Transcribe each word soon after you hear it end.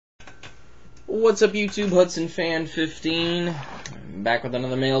What's up, YouTube? Hudson Fan 15 back with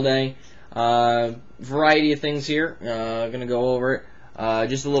another mail day. Variety of things here. Gonna go over it.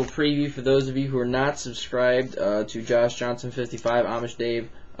 Just a little preview for those of you who are not subscribed to Josh Johnson 55 Amish Dave.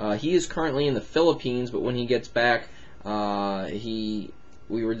 He is currently in the Philippines, but when he gets back, we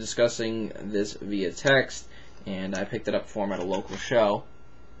were discussing this via text, and I picked it up for him at a local show.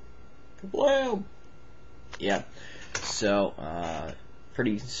 Kablam! Yeah. So,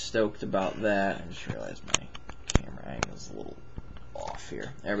 pretty stoked about that. I just realized my camera angle is a little off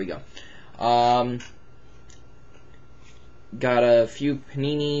here. There we go. Got a few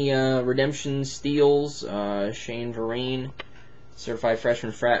Panini Redemption steals. Shane Vereen, Certified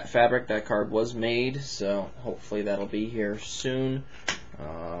Freshman Fabric. That card was made, so hopefully that'll be here soon.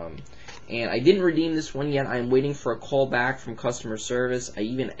 And I didn't redeem this one yet. I'm waiting for a call back from customer service. I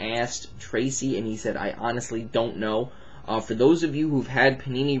even asked Tracy, and he said, I honestly don't know. For those of you who've had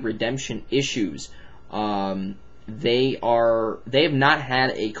Panini Redemption issues, they have not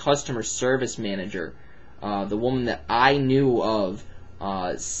had a customer service manager. The woman that I knew of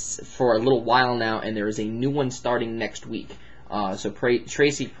for a little while now, and there is a new one starting next week. So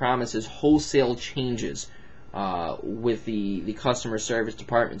Tracy promises wholesale changes with the customer service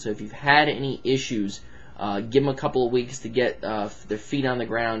department. So if you've had any issues, give them a couple of weeks to get their feet on the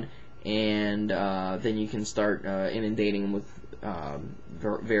ground, and then you can start inundating them with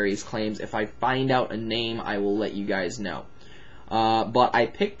various claims. If I find out a name, I will let you guys know. But I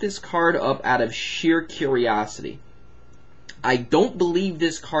picked this card up out of sheer curiosity. I don't believe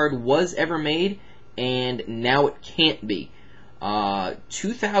this card was ever made, and now it can't be.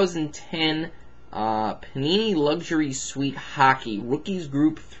 2010 Panini Luxury Suite Hockey, Rookies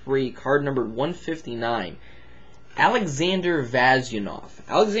Group 3, card number 159. Alexander Vazunov.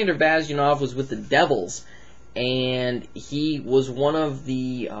 Alexander Vazunov was with the Devils, and he was one of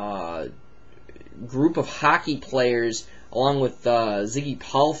the group of hockey players, along with Ziggy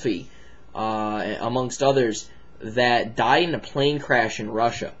Palffy, amongst others, that died in a plane crash in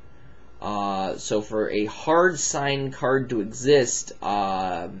Russia. So for a hard signed card to exist,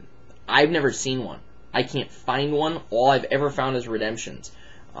 I've never seen one. I can't find one. All I've ever found is redemptions.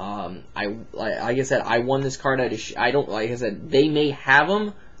 Like I said, I won this card at like I said, they may have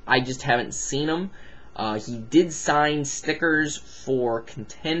them. I just haven't seen them. He did sign stickers for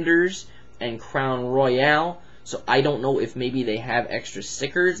Contenders and Crown Royale, so I don't know if maybe they have extra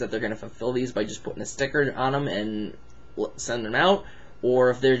stickers that they're going to fulfill these by just putting a sticker on them and send them out,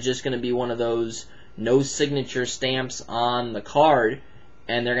 or if they're just going to be one of those no signature stamps on the card,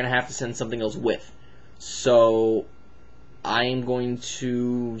 and they're going to have to send something else with. So I'm going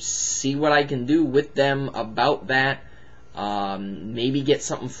to see what I can do with them about that. Maybe get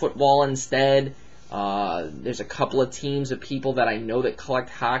something football instead. There's a couple of teams of people that I know that collect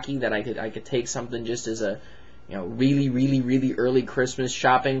hockey that I could take something just as a really early Christmas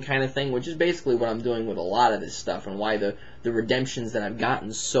shopping kind of thing, which is basically what I'm doing with a lot of this stuff, and why the redemptions that I've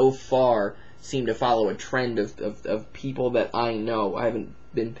gotten so far seem to follow a trend of people that I know. I haven't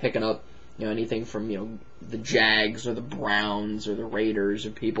been picking up anything from the Jags or the Browns or the Raiders,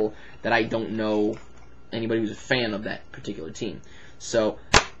 or people that I don't know anybody who's a fan of that particular team. So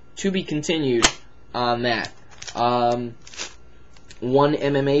to be continued on that. One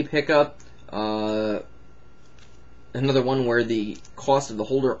MMA pickup, another one where the cost of the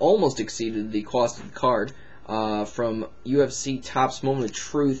holder almost exceeded the cost of the card, from UFC Topps Moment of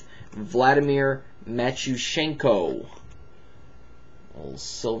Truth, Vladimir Matyushenko. A little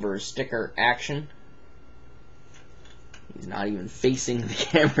silver sticker action. He's not even facing the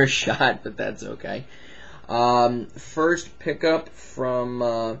camera shot, but that's okay. First pickup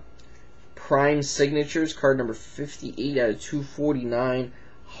from Prime Signatures, card number 58 out of 249.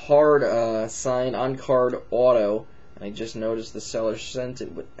 Hard sign on card auto. I just noticed the seller sent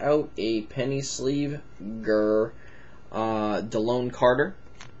it without a penny sleeve. Delone Carter.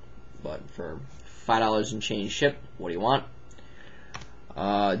 But for $5 and change ship, what do you want?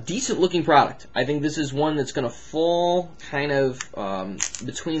 Decent looking product. I think this is one that's going to fall kind of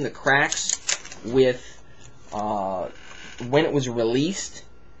between the cracks with when it was released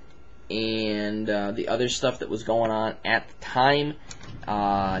and the other stuff that was going on at the time.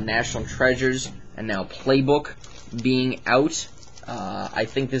 National Treasures and now Playbook being out. I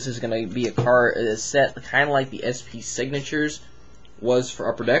think this is going to be a set kind of like the SP Signatures was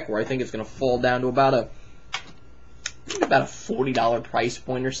for Upper Deck, where I think it's going to fall down to about a $40 price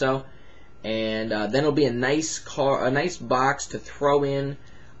point or so, and then it'll be a nice box to throw in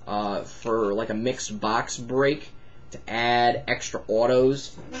for like a mixed box break to add extra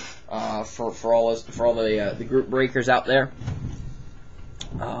autos for all the group breakers out there.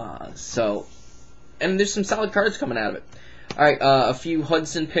 So and there's some solid cards coming out of it. All right, a few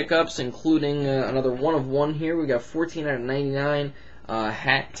Hudson pickups, including another 1 of 1 here. We got 14 out of 99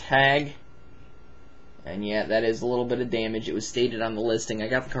 hat tag. And yeah, that is a little bit of damage. It was stated on the listing. I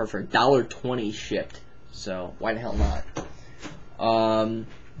got the card for $1.20 shipped. So, why the hell not?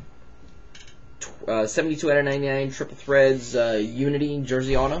 72 out of 99 Triple Threads Unity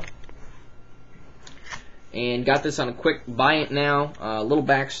Jersey Auto. And got this on a quick buy it now. Little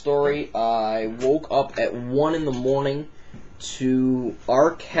backstory. I woke up at 1 in the morning to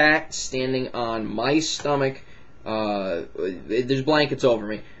our cat standing on my stomach. There's blankets over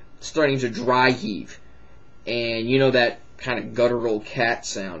me. Starting to dry heave. And you know that kind of guttural cat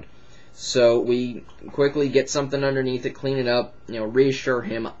sound. So we quickly get something underneath it, clean it up, you know, reassure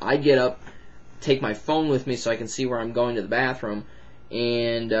him. I get up, take my phone with me so I can see where I'm going to the bathroom,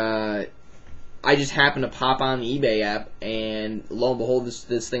 and I just happened to pop on the eBay app, and lo and behold,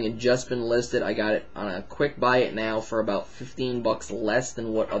 this thing had just been listed. I got it on a quick buy it now for about $15 less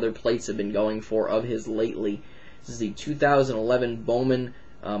than what other plates have been going for of his lately. This is the 2011 Bowman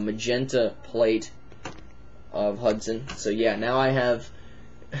magenta plate of Hudson. So yeah, now I have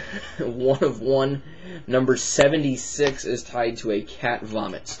 1 of 1. Number 76 is tied to a cat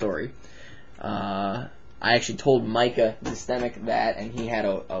vomit story. I actually told Micah, distemic, that, and he had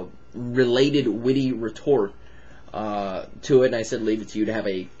a related witty retort to it, and I said leave it to you to have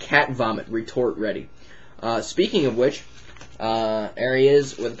a cat vomit retort ready. Speaking of which, there he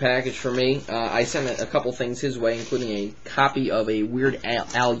is with a package for me. I sent a couple things his way, including a copy of a Weird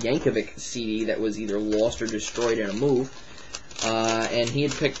Al Yankovic CD that was either lost or destroyed in a move. And he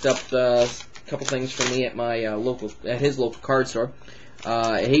had picked up a couple things for me at my his local card store.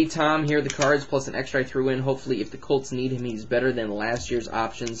 Hey Tom, here are the cards plus an extra I threw in. Hopefully, if the Colts need him, he's better than last year's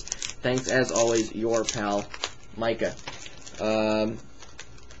options. Thanks as always, your pal Micah. I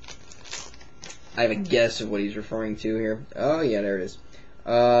have a guess of what he's referring to here. Oh, yeah, there it is.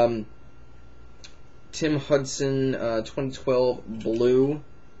 Tim Hudson, 2012 blue,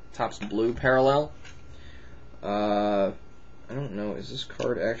 Topps blue parallel. I don't know, is this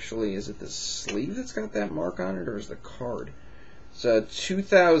card actually, is it the sleeve that's got that mark on it, or is the card? It's a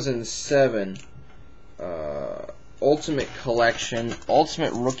 2007 Ultimate Collection,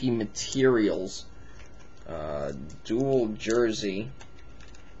 Ultimate Rookie Materials, dual jersey.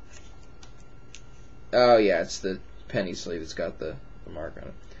 Oh, yeah, it's the penny sleeve. It's got the mark on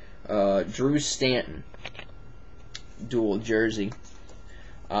it. Drew Stanton, dual jersey.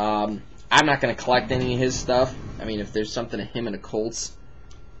 I'm not going to collect any of his stuff. I mean, if there's something of him and the Colts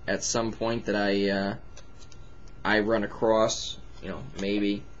at some point that I run across, you know,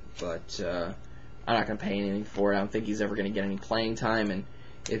 maybe. But I'm not going to pay anything for it. I don't think he's ever going to get any playing time. And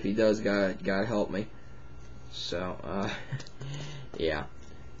if he does, God help me. So, yeah.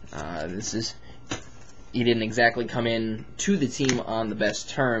 This is... He didn't exactly come in to the team on the best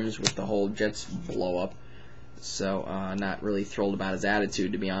terms with the whole Jets blow-up. So, not really thrilled about his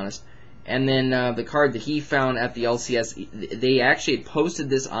attitude, to be honest. And then the card that he found at the LCS, they actually had posted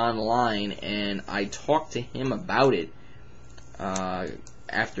this online, and I talked to him about it.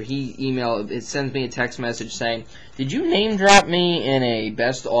 After he emailed, it sends me a text message saying, "Did you name drop me in a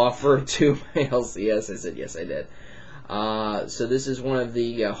best offer to my LCS?" I said, "Yes, I did." So this is one of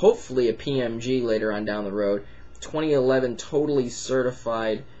the, hopefully a PMG later on down the road, 2011 totally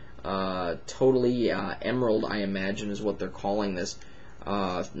certified, totally emerald, I imagine is what they're calling this.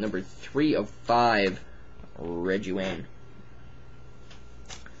 Number 3 of 5, Reggie Wayne.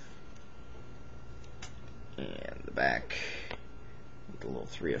 And the back, the little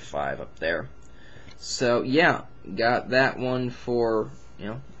 3 of 5 up there. So yeah, got that one for, you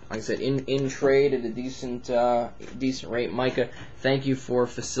know, like I said, in trade at a decent rate. Micah, thank you for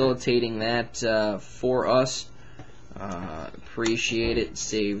facilitating that for us. Appreciate it.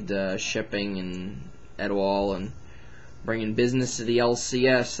 Saved shipping and et al. And bringing business to the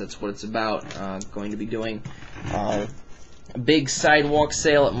LCS. That's what it's about. Going to be doing a big sidewalk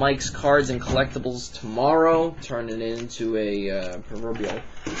sale at Mike's Cards and Collectibles tomorrow. Turning it into a proverbial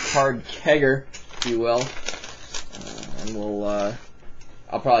card kegger, if you will. And we'll...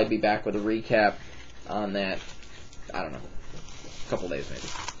 I'll probably be back with a recap on that, I don't know, a couple days maybe.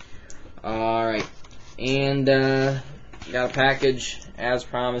 Alright, and got a package, as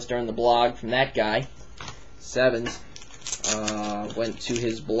promised during the blog, from that guy, Sevens. Went to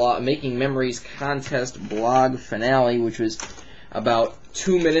his blog, Making Memories contest blog finale, which was about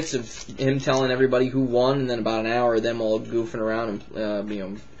 2 minutes of him telling everybody who won, and then about an hour of them all goofing around and, you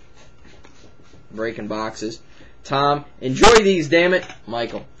know, breaking boxes. Tom, enjoy these, damn it,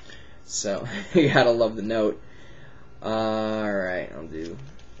 Michael. So, you gotta love the note. Alright, I'll do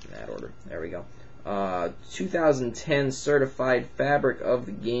that order. There we go. 2010 certified fabric of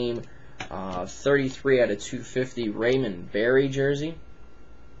the game, 33 out of 250 Raymond Berry jersey.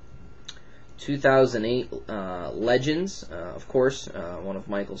 2008 Legends, of course, one of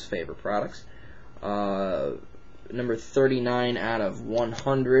Michael's favorite products. Number 39 out of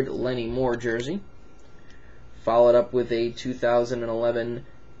 100 Lenny Moore jersey. Followed up with a 2010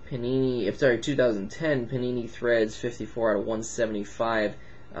 Panini Threads 54 out of 175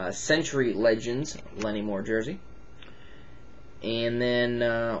 Century Legends Lenny Moore jersey. And then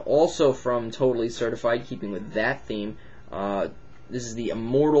also from Totally Certified, keeping with that theme, this is the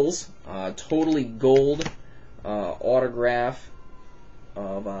Immortals Totally Gold autograph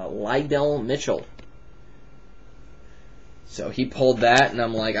of Lydell Mitchell. So he pulled that, and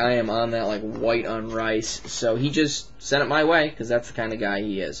I'm like, I am on that like white on rice. So he just sent it my way, because that's the kind of guy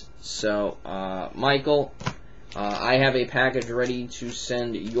he is. So, Michael, I have a package ready to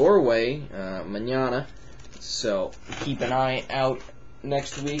send your way mañana. So keep an eye out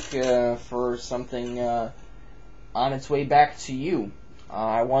next week for something on its way back to you.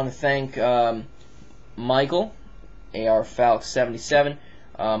 I want to thank Michael, arfalc77,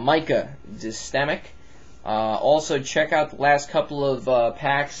 Micah, distemic. Also, check out the last couple of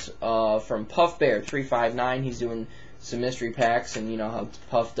packs from Puff Bear 359. He's doing some mystery packs, and you know how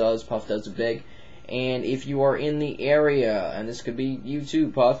Puff does. Puff does it big. And if you are in the area, and this could be you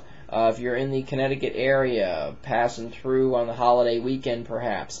too, Puff, if you're in the Connecticut area, passing through on the holiday weekend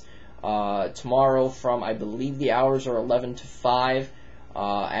perhaps, tomorrow from, I believe the hours are 11 to 5,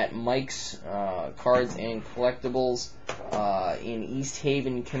 at Mike's Cards and Collectibles in East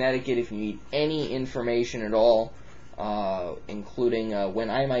Haven, Connecticut. If you need any information at all, including when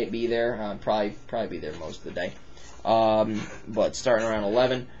I might be there, I'll probably be there most of the day. But starting around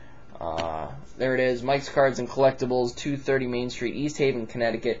 11, there it is, Mike's Cards and Collectibles, 230 Main Street, East Haven,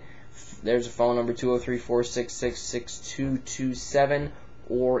 Connecticut. There's a phone number, 203-466-6227,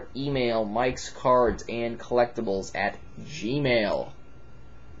 or email MikesCardsAndCollectibles at gmail.com.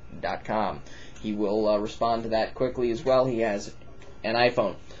 He will respond to that quickly as well. He has an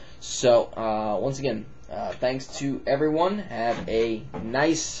iPhone. So, once again, thanks to everyone. Have a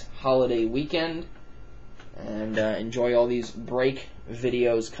nice holiday weekend, and enjoy all these break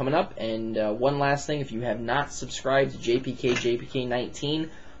videos coming up. And one last thing, if you have not subscribed to JPK19,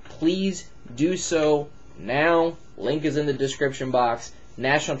 please do so now. Link is in the description box.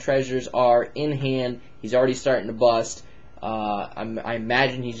 National Treasures are in hand. He's already starting to bust. I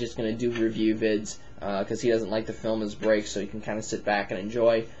imagine he's just going to do review vids because he doesn't like to film his breaks, so he can kind of sit back and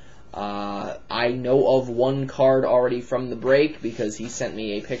enjoy. I know of one card already from the break because he sent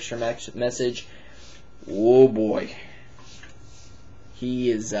me a picture message. Oh boy,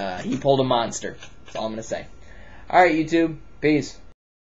 he pulled a monster. That's all I'm going to say. All right, YouTube, peace.